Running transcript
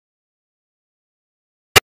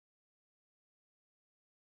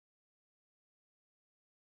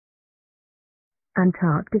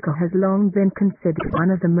Antarctica has long been considered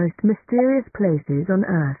one of the most mysterious places on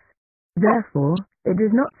Earth. Therefore, it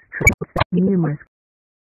is not strange that numerous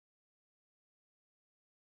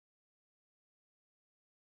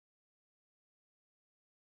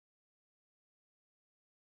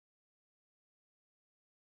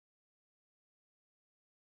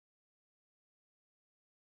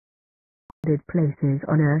places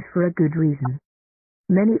on Earth for a good reason.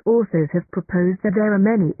 Many authors have proposed that there are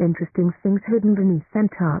many interesting things hidden beneath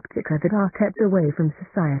Antarctica that are kept away from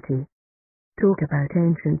society. Talk about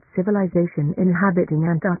ancient civilization inhabiting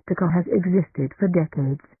Antarctica has existed for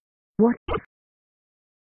decades. What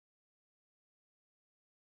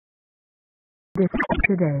if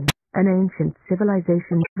today, an ancient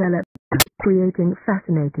civilization developed, creating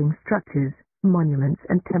fascinating structures, monuments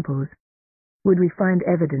and temples? Would we find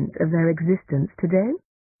evidence of their existence today?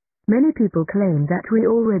 Many people claim that we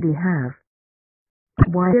already have.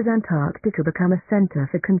 Why has Antarctica become a center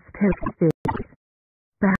for conspiracy theories?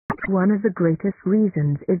 Perhaps one of the greatest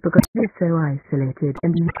reasons is because it is so isolated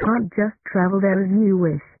and you can't just travel there as you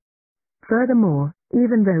wish. Furthermore,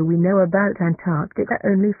 even though we know about Antarctica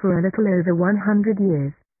only for a little over 100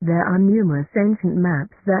 years, there are numerous ancient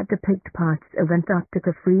maps that depict parts of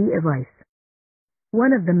Antarctica free of ice.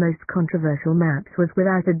 One of the most controversial maps was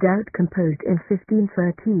without a doubt composed in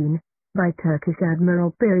 1513, by Turkish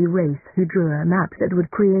Admiral Piri Reis, who drew a map that would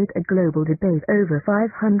create a global debate over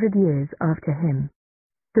 500 years after him.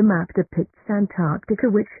 The map depicts Antarctica,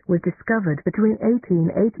 which was discovered between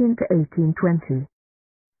 1818 to 1820.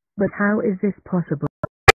 But how is this possible?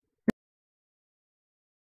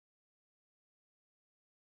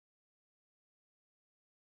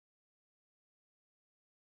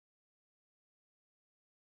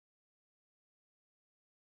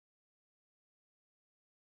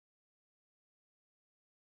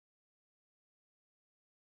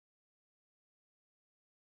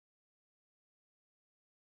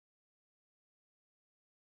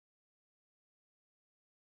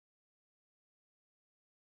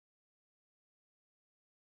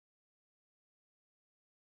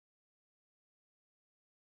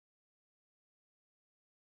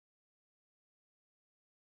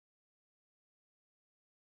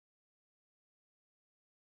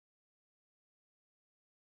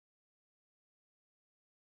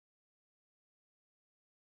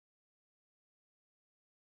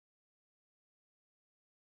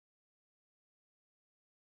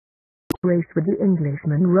 Race with the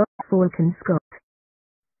Englishman Rob Falcon Scott.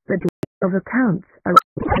 The dates of accounts are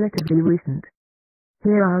relatively recent.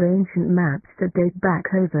 Here are ancient maps that date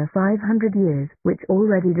back over 500 years, which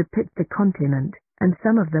already depict the continent, and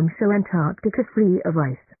some of them show Antarctica free of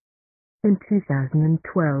ice. In 2012,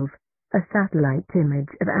 a satellite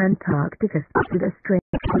image of Antarctica spotted a strange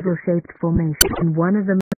oval-shaped formation in one of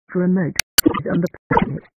the most remote places on the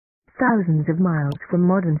planet, thousands of miles from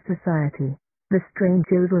modern society. The strange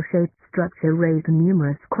oval-shaped structure raised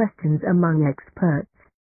numerous questions among experts.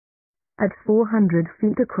 At 400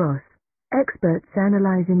 feet across, experts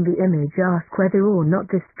analyzing the image ask whether or not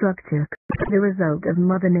this structure could be the result of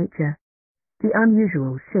Mother Nature. The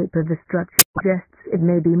unusual shape of the structure suggests it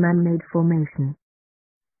may be man-made formation.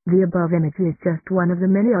 The above image is just one of the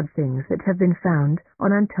many odd things that have been found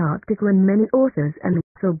on Antarctica, and many authors and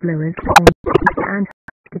whistleblowers claim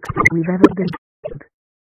Antarctica we've ever been.